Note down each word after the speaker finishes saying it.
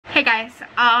Hey guys,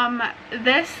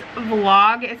 this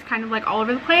vlog is kind of like all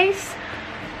over the place,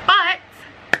 but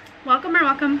welcome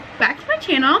back to my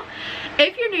channel.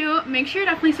 If you're new, make sure you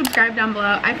definitely subscribe down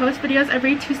below. I post videos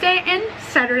every Tuesday and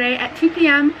Saturday at 2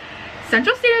 p.m.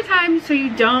 Central Standard Time, so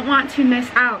you don't want to miss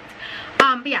out.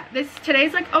 But yeah,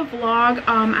 today's like a vlog.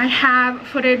 I have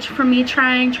footage from me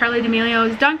trying Charli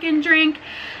D'Amelio's Dunkin drink.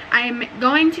 I'm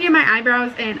going to get my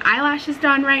eyebrows and eyelashes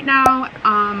done right now.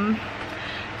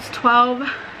 It's 12:37.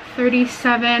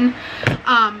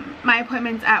 My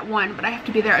appointment's at 1, but I have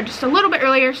to be there just a little bit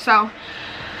earlier, so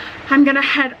I'm gonna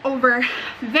head over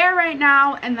there right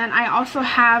now. And then I also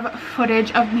have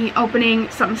footage of me opening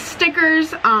some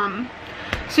stickers.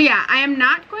 So yeah, I am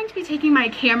not going to be taking my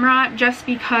camera just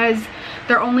because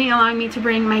they're only allowing me to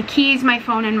bring my keys, my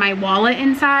phone, and my wallet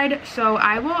inside. So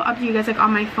I will update you guys like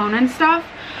on my phone and stuff.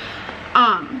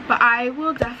 But I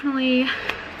will definitely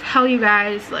tell you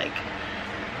guys, like,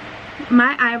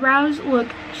 my eyebrows look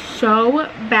so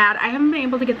bad. I haven't been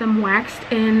able to get them waxed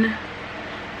in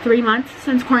 3 months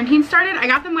since quarantine started. I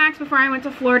got them waxed before I went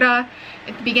to Florida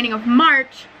at the beginning of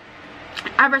March.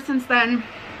 Ever since then,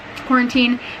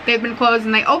 quarantine, they've been closed,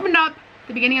 and they opened up at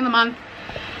the beginning of the month.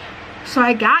 So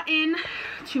I got in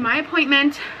to my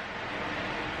appointment.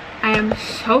 I am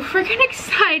so freaking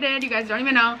excited. You guys don't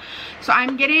even know. So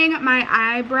I'm getting my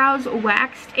eyebrows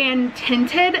waxed and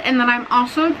tinted, and then I'm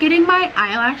also getting my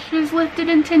eyelashes lifted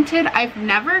and tinted. I've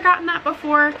never gotten that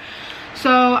before,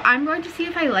 so I'm going to see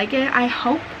if I like it. I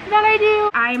hope that I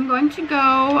do. I'm going to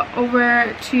go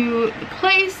over to the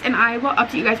place and I will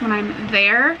update you guys when I'm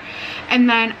there. And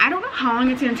then I don't know how long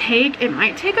it's gonna take. It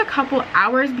might take a couple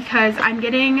hours because I'm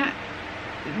getting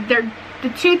the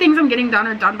two things I'm getting done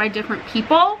are done by different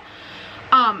people.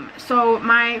 So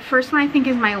my first one I think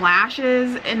is my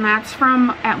lashes, and that's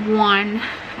from at 1.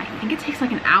 I think it takes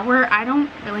like an hour. I don't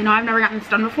really know. I've never gotten this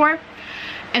done before.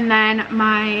 And then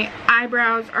my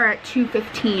eyebrows are at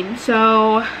 2:15.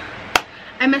 So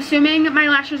I'm assuming my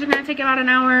lashes are gonna take about an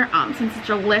hour, since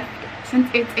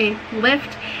it's a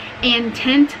lift and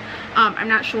tint. I'm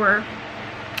not sure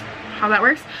how that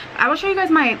works. I will show you guys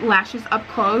my lashes up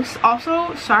close.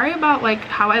 Also, sorry about like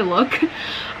how I look.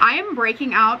 I am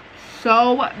breaking out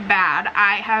so bad.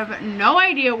 I have no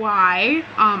idea why.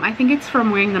 I think it's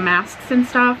from wearing the masks and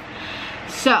stuff.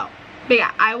 So, but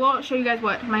yeah, I will show you guys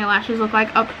what my lashes look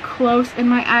like up close and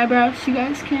my eyebrows so you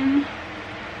guys can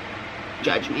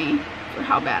judge me for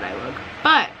how bad I look.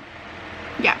 But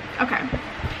yeah, okay.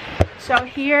 So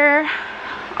here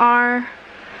are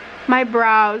my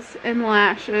brows and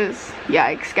lashes.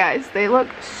 Yikes, guys, they look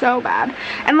so bad.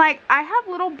 And like, I have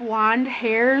little blonde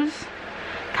hairs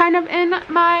kind of in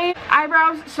my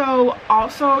eyebrows, so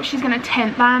also she's gonna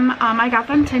tint them. I got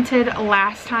them tinted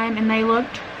last time and they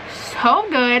looked so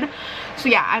good. So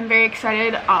yeah, I'm very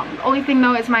excited. The only thing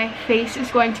though is my face is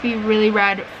going to be really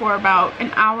red for about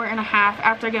an hour and a half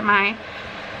after I get my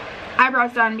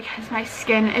eyebrows done because my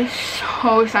skin is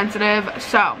so sensitive.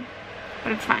 So,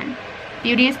 but it's fine.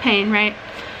 Beauty is pain, right?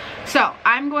 So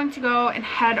I'm going to go and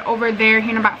head over there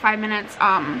here in about 5 minutes.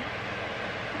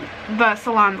 The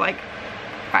salon's like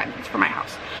 5 minutes from my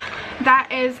house.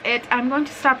 That is it. I'm going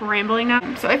to stop rambling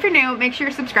now. So if you're new, make sure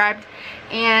you're subscribed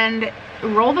and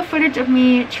roll the footage of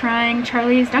me trying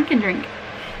Charli's Dunkin drink.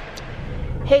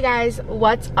 Hey guys,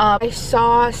 what's up? I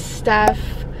saw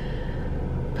Steph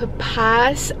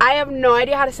Papas. I have no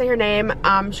idea how to say her name.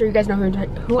 I'm sure you guys know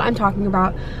who I'm talking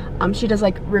about. She does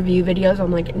like review videos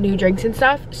on like new drinks and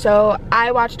stuff. So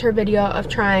I watched her video of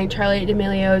trying Charli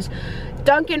D'Amelio's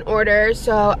Dunkin order,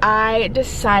 so I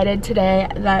decided today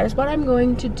that is what I'm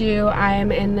going to do. I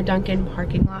am in the Dunkin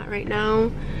parking lot right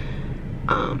now.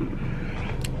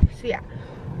 So yeah,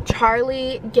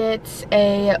 Charli gets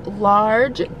a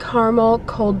large caramel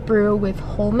cold brew with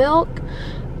whole milk.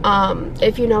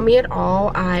 If you know me at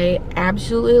all, I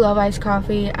absolutely love iced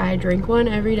coffee. I drink one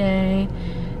every day.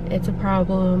 It's a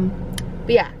problem.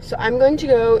 But yeah, so I'm going to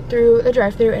go through the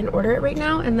drive-thru and order it right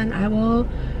now, and then I will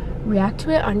react to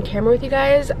it on camera with you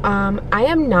guys. I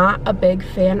am not a big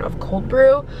fan of cold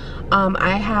brew.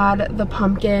 I had the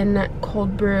pumpkin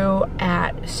cold brew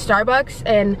at Starbucks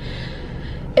and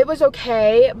it was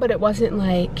okay, but it wasn't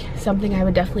like something I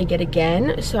would definitely get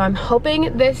again. So I'm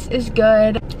hoping this is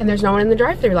good, and there's no one in the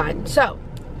drive-thru line. So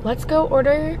let's go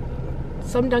order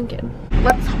some Dunkin.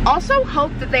 Let's also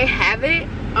hope that they have it,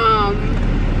 because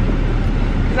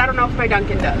I don't know if my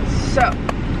Dunkin does. So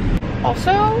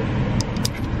also,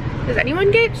 does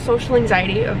anyone get social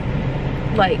anxiety of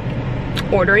like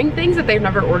ordering things that they've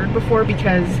never ordered before?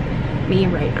 Because me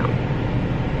right now.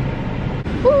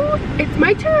 Ooh, it's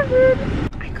my turn.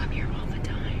 I come here all the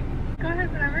time. Go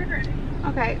ahead, whenever you're ready.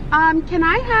 Okay, can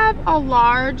I have a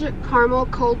large caramel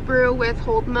cold brew with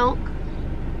whole milk?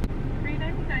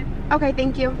 $3.99. Okay,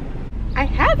 thank you. I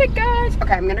have it, guys.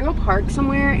 Okay, I'm gonna go park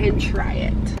somewhere and try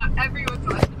it. Everyone's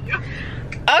watching you.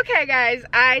 Okay, guys,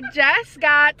 I just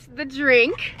got the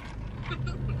drink.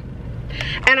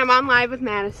 And I'm on live with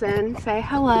Madison. Say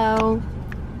hello.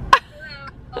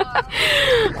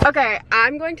 Okay,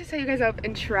 I'm going to set you guys up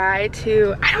and try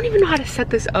to, I don't even know how to set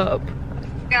this up.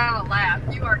 You gotta laugh,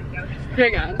 you already know this.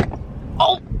 Hang on.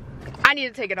 Oh, I need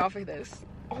to take it off like this.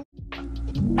 Oh.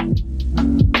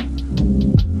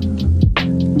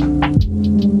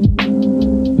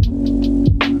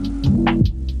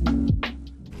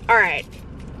 All right,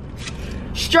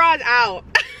 straws out.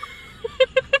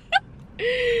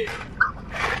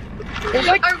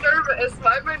 Like, I'm nervous.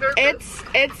 Why am I nervous?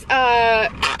 It's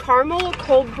caramel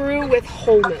cold brew with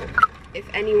whole milk. If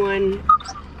anyone.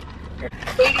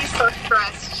 Katie's so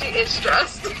stressed. She is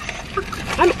stressed.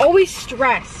 I'm always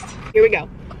stressed. Here we go.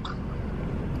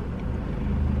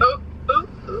 Oh, oh,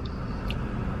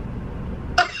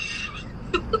 oh.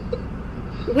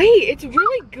 Wait, it's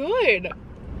really good.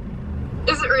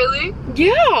 Is it really?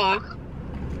 Yeah.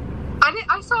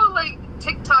 I saw like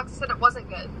TikTok said it wasn't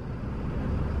good.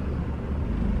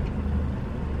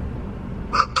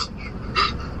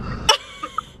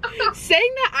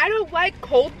 Saying that I don't like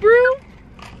cold brew,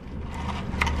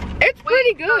 it's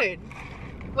pretty good.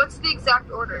 What's the exact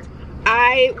order?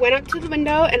 I went up to the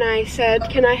window and I said,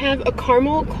 can I have a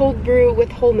caramel cold brew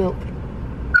with whole milk?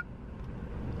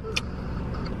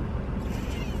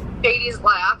 Jadie's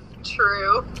laugh.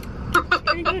 True.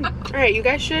 Pretty good. Alright, you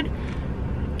guys should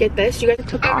get this. You guys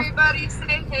took off. Everybody say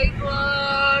hey,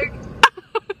 vlog.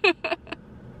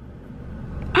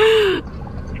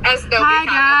 As no Hi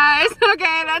guys.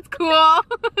 Okay, that's cool.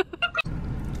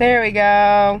 There we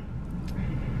go.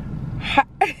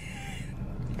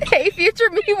 Hey,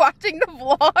 future me watching the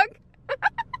vlog.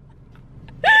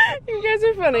 You guys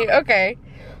are funny. Okay.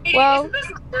 Well. Isn't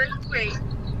this weird? Wait.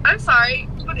 I'm sorry,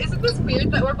 but isn't this weird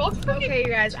that we're both funny? Okay, you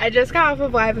guys. I just got off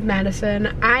of live with Madison.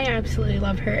 I absolutely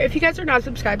love her. If you guys are not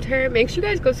subscribed to her, make sure you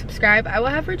guys go subscribe. I will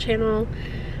have her channel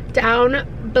down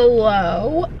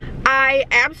below. I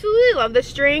absolutely love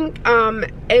this drink.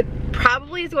 It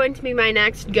probably is going to be my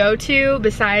next go-to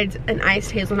besides an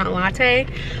iced hazelnut latte.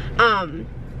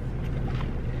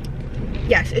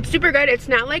 Yes, it's super good. It's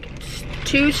not like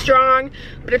too strong,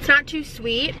 but it's not too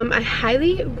sweet. I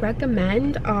highly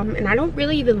recommend, and I don't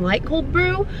really even like cold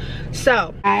brew,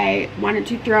 so I wanted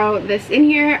to throw this in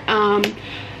here. One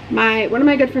of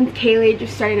my good friends, Kaylee,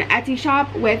 just started an Etsy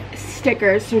shop with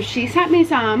stickers, so she sent me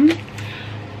some.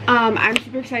 I'm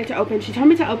super excited to open. She told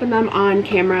me to open them on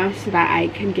camera so that I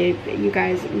can give you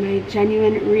guys my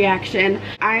genuine reaction.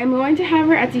 I am going to have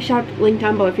her Etsy shop linked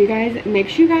down below for you guys. Make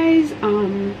sure you guys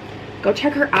go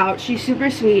check her out. She's super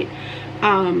sweet.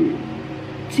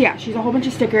 So yeah, she's a whole bunch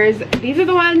of stickers. These are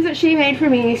the ones that she made for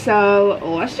me, so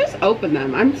let's just open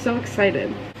them. I'm so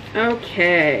excited.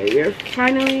 Okay, we're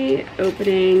finally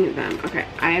opening them. Okay,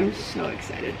 I am so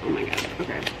excited. Oh my god.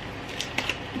 Okay.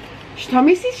 She told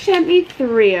me she sent me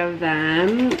 3 of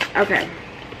them. Okay.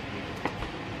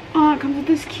 Oh, it comes with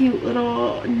this cute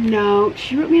little note.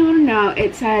 She wrote me a little note.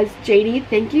 It says, Jadie,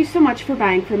 thank you so much for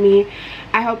buying from me.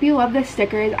 I hope you love the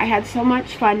stickers. I had so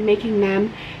much fun making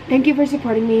them. Thank you for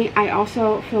supporting me. I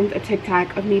also filmed a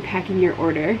TikTok of me packing your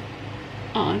order.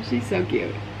 Oh, she's so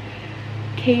cute.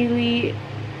 Kaylee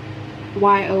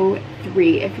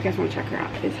YO3, if you guys want to check her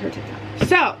out, is her TikTok.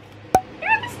 So, here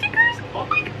are the stickers. Oh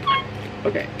my god.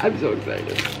 Okay, I'm so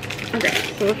excited. Okay,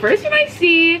 so the first one I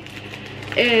see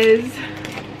is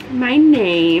my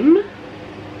name.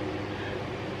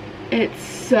 It's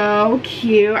so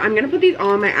cute. I'm gonna put these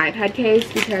all in my iPad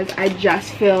case because I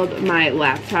just filled my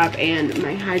laptop and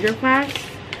my Hydro Flask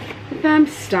with them.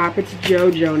 Stop, it's Joe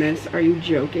Jonas. Are you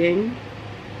joking?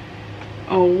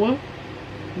 Oh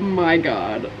my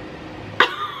god.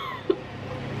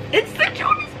 It's the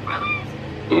Jonas Brothers.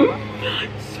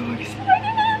 So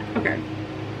excited. Okay.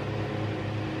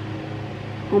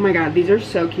 Oh my god, these are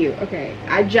so cute. Okay,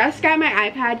 I just got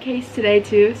my iPad case today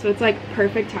too, so it's like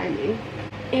perfect timing.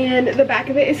 And the back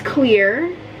of it is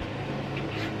clear.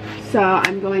 So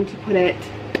I'm going to put it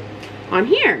on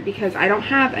here because I don't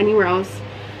have anywhere else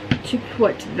to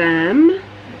put them.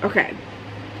 Okay.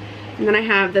 And then I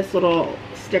have this little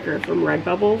sticker from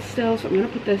Redbubble still, so I'm gonna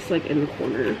put this like in the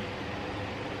corner.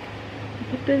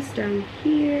 Put this down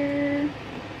here.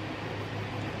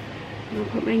 And I'll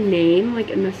put my name like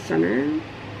in the center,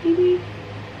 maybe.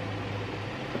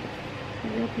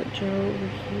 Maybe I'll put Joe over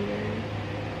here.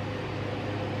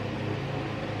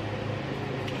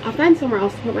 I'll find somewhere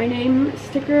else to put my name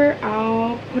sticker.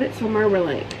 I'll put it somewhere where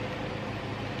like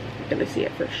I'm gonna see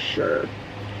it for sure.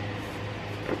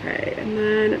 Okay, and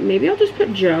then maybe I'll just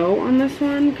put Joe on this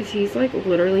one because he's like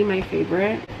literally my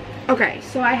favorite. Okay,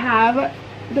 so I have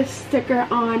the sticker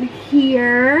on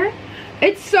here.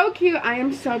 It's so cute. I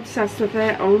am so obsessed with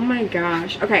it. Oh my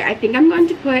gosh. Okay, I think I'm going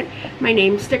to put my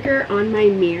name sticker on my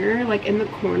mirror, like in the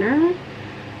corner.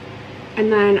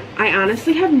 And then I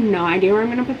honestly have no idea where I'm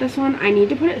going to put this one. I need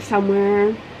to put it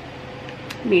somewhere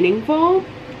meaningful.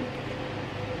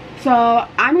 So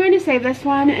I'm going to save this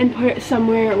one and put it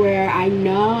somewhere where I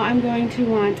know I'm going to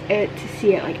want it to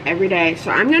see it like every day.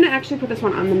 So I'm going to actually put this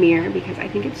one on the mirror because I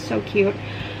think it's so cute.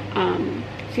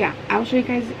 So yeah, I'll show you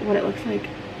guys what it looks like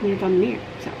when it's on the mirror.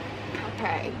 So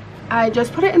okay, I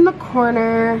just put it in the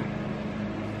corner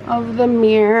of the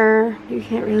mirror. You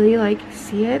can't really like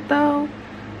see it though.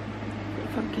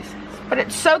 Focuses, but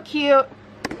it's so cute.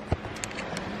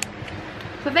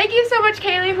 So thank you so much,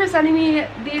 Kaylee, for sending me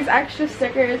these extra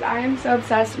stickers. I am so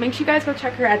obsessed. Make sure you guys go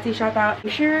check her Etsy shop out.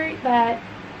 Make sure that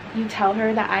you tell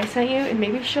her that I sent you, and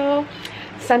maybe she'll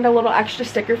send a little extra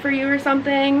sticker for you or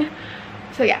something.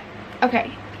 So yeah,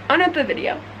 okay, on with the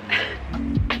video.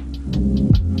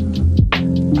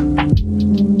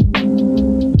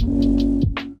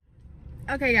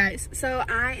 Okay guys, so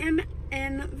I am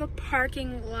in the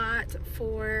parking lot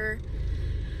for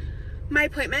my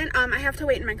appointment. I have to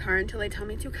wait in my car until they tell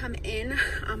me to come in.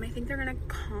 I think they're gonna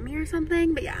call me or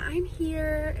something, but yeah, I'm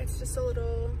here. It's just a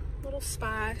little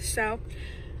spa. So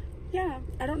yeah,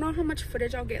 I don't know how much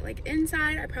footage I'll get like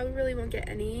inside. I probably really won't get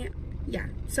any. Yeah,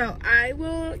 so I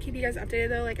will keep you guys updated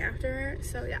though, like after.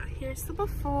 So yeah, here's the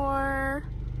before.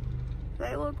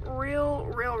 They look real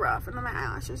rough, and then my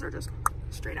eyelashes are just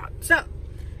straight out. So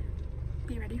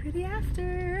be ready for the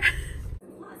after.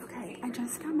 Okay, I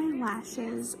just got my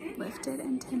lashes lifted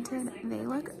and tinted. They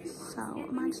look so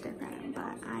much different,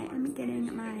 but I am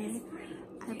getting my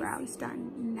eyebrows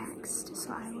done next,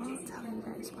 so I will tell you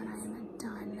guys when I am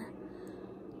done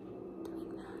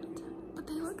doing that. But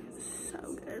they look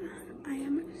so good. I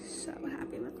am so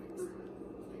happy with them.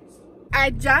 I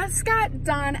just got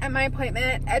done at my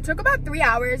appointment. It took about 3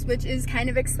 hours, which is kind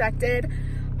of expected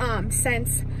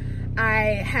since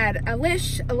I had a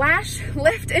lash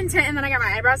lift and tint, and then I got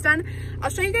my eyebrows done. I'll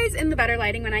show you guys in the better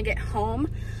lighting when I get home.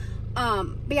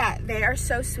 But yeah, they are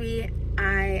so sweet.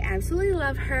 I absolutely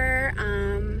love her.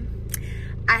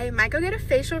 I might go get a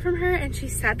facial from her, and she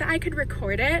said that I could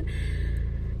record it.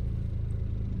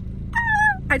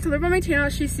 I told her about my channel.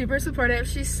 She's super supportive.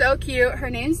 She's so cute. Her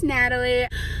name's Natalie.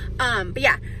 But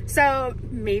yeah, so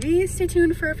maybe stay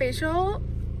tuned for a facial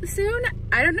soon.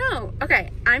 I don't know.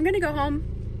 Okay, I'm gonna go home,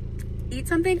 eat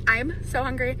something. I'm so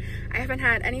hungry. I haven't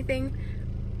had anything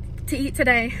to eat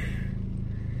today.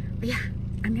 But yeah,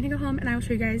 I'm gonna go home and I will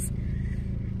show you guys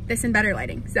this in better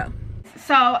lighting. So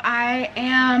I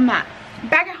am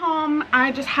back at home.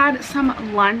 I just had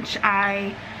some lunch.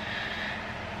 I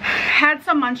had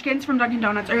some munchkins from Dunkin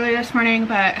Donuts earlier this morning,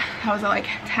 but that was at like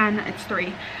 10. It's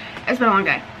 3. It's been a long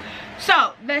day.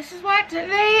 So this is what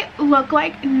they look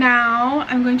like now.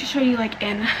 I'm going to show you like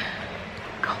in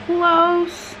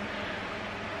close.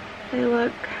 They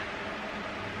look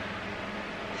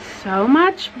so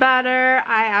much better.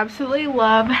 I absolutely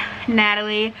love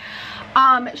Natalie.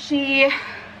 She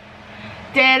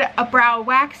did a brow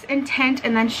wax and tint,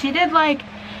 and then she did like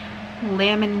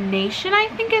lamination, I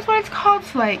think is what it's called.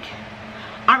 So like,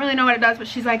 I don't really know what it does, but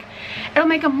she's like, it'll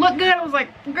make them look good. I was like,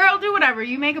 girl, do whatever.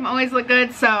 You make them always look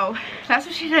good. So that's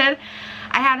what she did.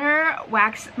 I had her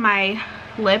wax my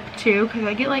lip too, because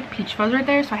I get like peach fuzz right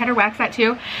there. So I had her wax that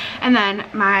too. And then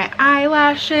my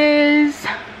eyelashes.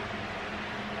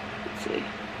 Let's see.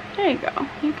 There you go.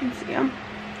 You can see them.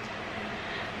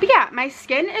 But yeah, my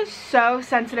skin is so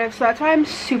sensitive. So that's why I'm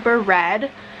super red.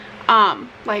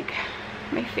 Like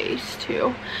my face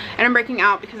too, and I'm breaking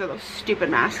out because of those stupid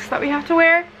masks that we have to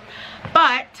wear,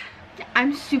 but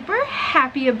I'm super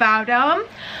happy about them.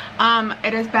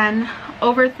 It has been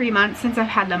over 3 months since I've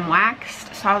had them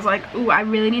waxed, so I was like, ooh, I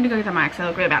really need to go get them waxed. They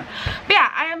look really bad. But yeah,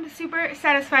 I am super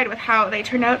satisfied with how they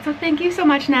turned out, so thank you so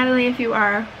much, Natalie, if you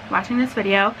are watching this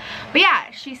video. But yeah,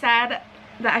 she said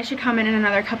that I should come in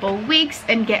another couple weeks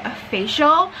and get a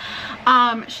facial.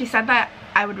 She said that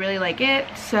I would really like it,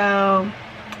 so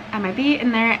I might be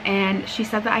in there, and she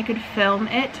said that I could film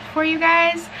it for you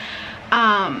guys.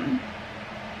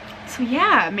 So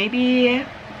yeah, maybe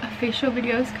a facial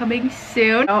video is coming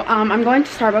soon. So, I'm going to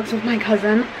Starbucks with my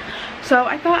cousin, so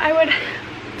I thought I would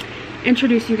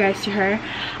introduce you guys to her.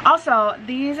 Also,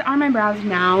 these are my brows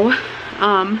now.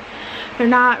 They're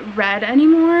not red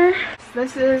anymore.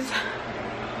 This is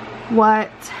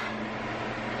what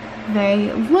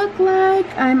they look like.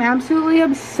 I'm absolutely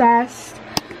obsessed.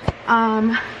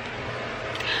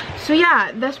 So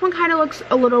yeah, this one kind of looks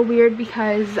a little weird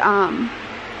because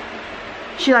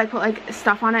she like put like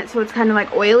stuff on it, so it's kind of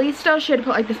like oily still. She had to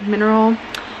put like this mineral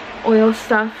oil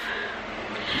stuff.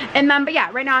 And then, but yeah,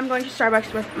 right now I'm going to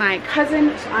Starbucks with my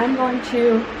cousin, so I'm going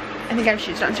to, I think I have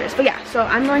shoes downstairs, but yeah, so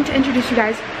I'm going to introduce you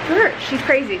guys to her. She's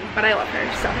crazy, but I love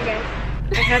her, so. Hey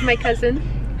guys, I have my cousin.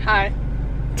 Hi.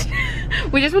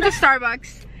 We just went to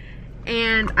Starbucks,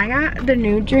 and I got the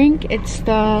new drink. It's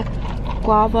the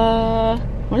guava,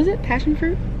 what is it, passion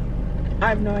fruit? I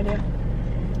have no idea.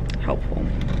 Helpful.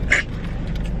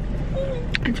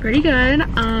 It's pretty good.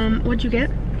 What'd you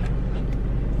get?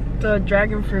 The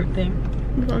dragon fruit thing.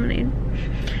 With lemonade.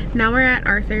 Now we're at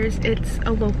Arthur's. It's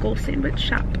a local sandwich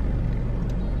shop.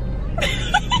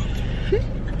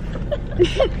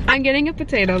 I'm getting a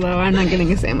potato though. I'm not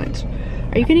getting a sandwich.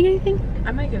 Are you getting anything?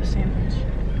 I might get a sandwich.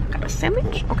 Got a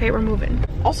sandwich? Okay, we're moving.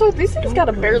 Also, these things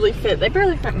gotta barely fit. They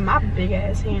barely fit in my big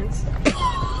ass hands.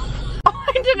 Oh,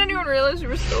 I didn't even realize we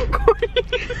were still recording.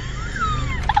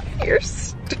 You're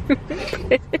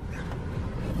stupid.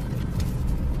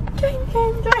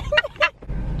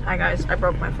 Hi guys, I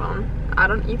broke my phone.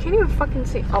 You can't even fucking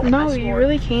see. Oh, no, you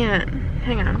really can't.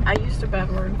 Hang on. I used a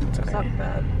bad word. It's okay. not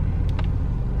bad.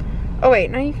 Oh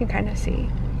wait, now you can kind of see.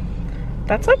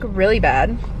 That's like really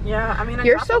bad. Yeah, I mean,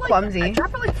 you're so clumsy. I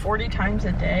drop it like 40 times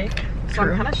a day, so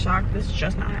True. I'm kind of shocked this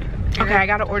just not happened. Okay, I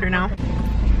gotta order now.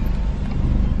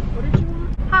 What did you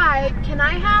want? Hi, can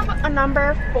I have a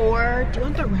number 4? Do you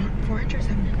want the round 4 inch or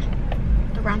 7 inch?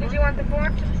 The round one? Did you want the 4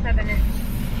 or the 7 inch?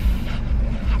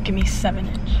 Give me 7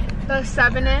 inch. The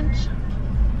 7 inch.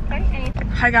 Okay.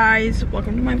 Hi guys,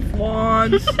 welcome to my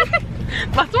vlogs.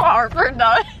 That's what Harper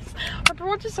does. Harper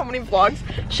watches so many vlogs.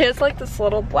 She has like this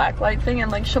little black light thing,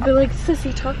 and like she'll be like,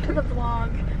 "Sissy, talk to the vlog."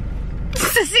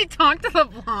 Sissy, talk to the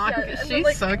vlog. Yeah, she's then,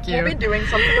 like, so cute. We'll be doing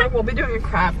something, like we'll be doing a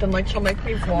craft, and like she'll make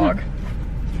me vlog.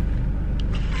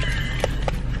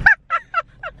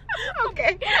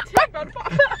 Okay.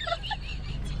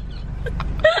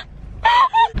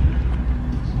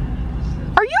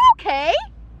 Are you okay?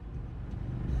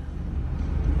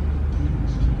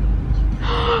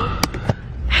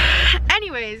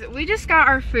 Anyways, we just got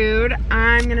our food.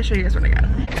 I'm gonna show you guys what I got.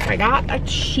 I got a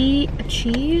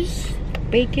cheese,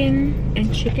 bacon,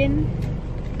 and chicken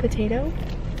potato.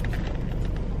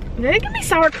 They didn't give me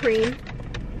sour cream.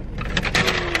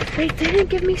 They didn't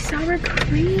give me sour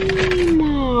cream.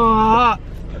 Oh,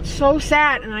 so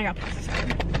sad. And I got pasta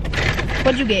salad.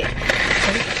 What'd you get?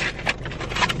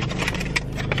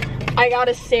 I got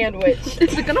a sandwich.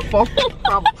 Is it gonna fall?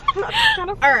 Probably. Kind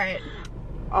of. All right.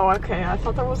 Oh, okay. I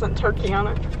thought there wasn't turkey on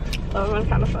it. That would've been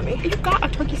kind of funny. You got a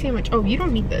turkey sandwich. Oh, you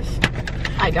don't need this.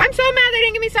 I don't. I'm so mad they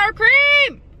didn't give me sour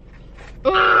cream.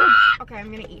 Ugh. Okay, I'm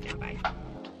gonna eat now. Bye.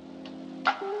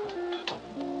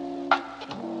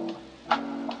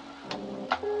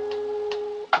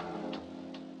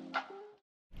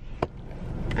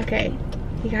 Okay,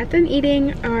 we got done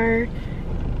eating our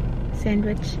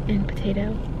sandwich and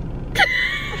potato.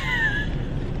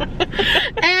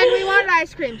 And we wanted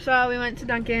ice cream, so we went to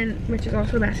Dunkin, which is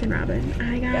also Baskin Robbins.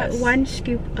 I got 1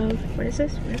 scoop of, what is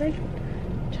this? Really?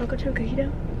 Chocolate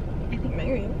Chocohito? I think.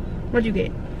 Maybe. What'd you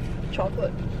get?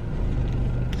 Chocolate.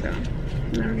 So,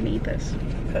 now we're gonna eat this.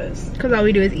 Because all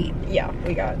we do is eat. Yeah,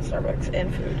 we got Starbucks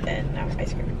and food and now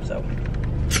ice cream, so.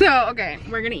 So, okay,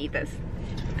 we're gonna eat this.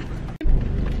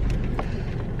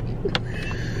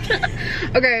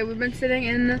 Okay, we've been sitting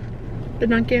in the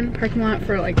Dunkin parking lot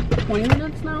for like 20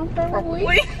 minutes now, probably.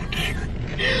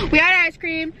 We had ice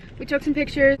cream, we took some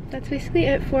pictures. That's basically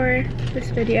it for this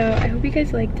video. I hope you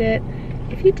guys liked it.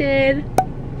 If you did,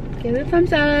 give it a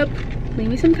thumbs up. Leave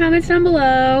me some comments down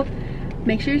below.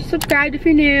 Make sure you subscribe if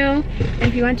you're new. And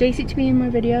if you want JC to be in more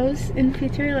videos in the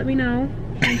future, let me know.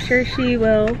 I'm sure she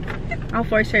will. I'll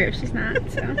force her if she's not,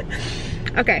 so.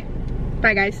 Okay,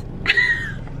 bye guys.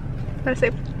 Gotta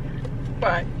say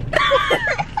Bye.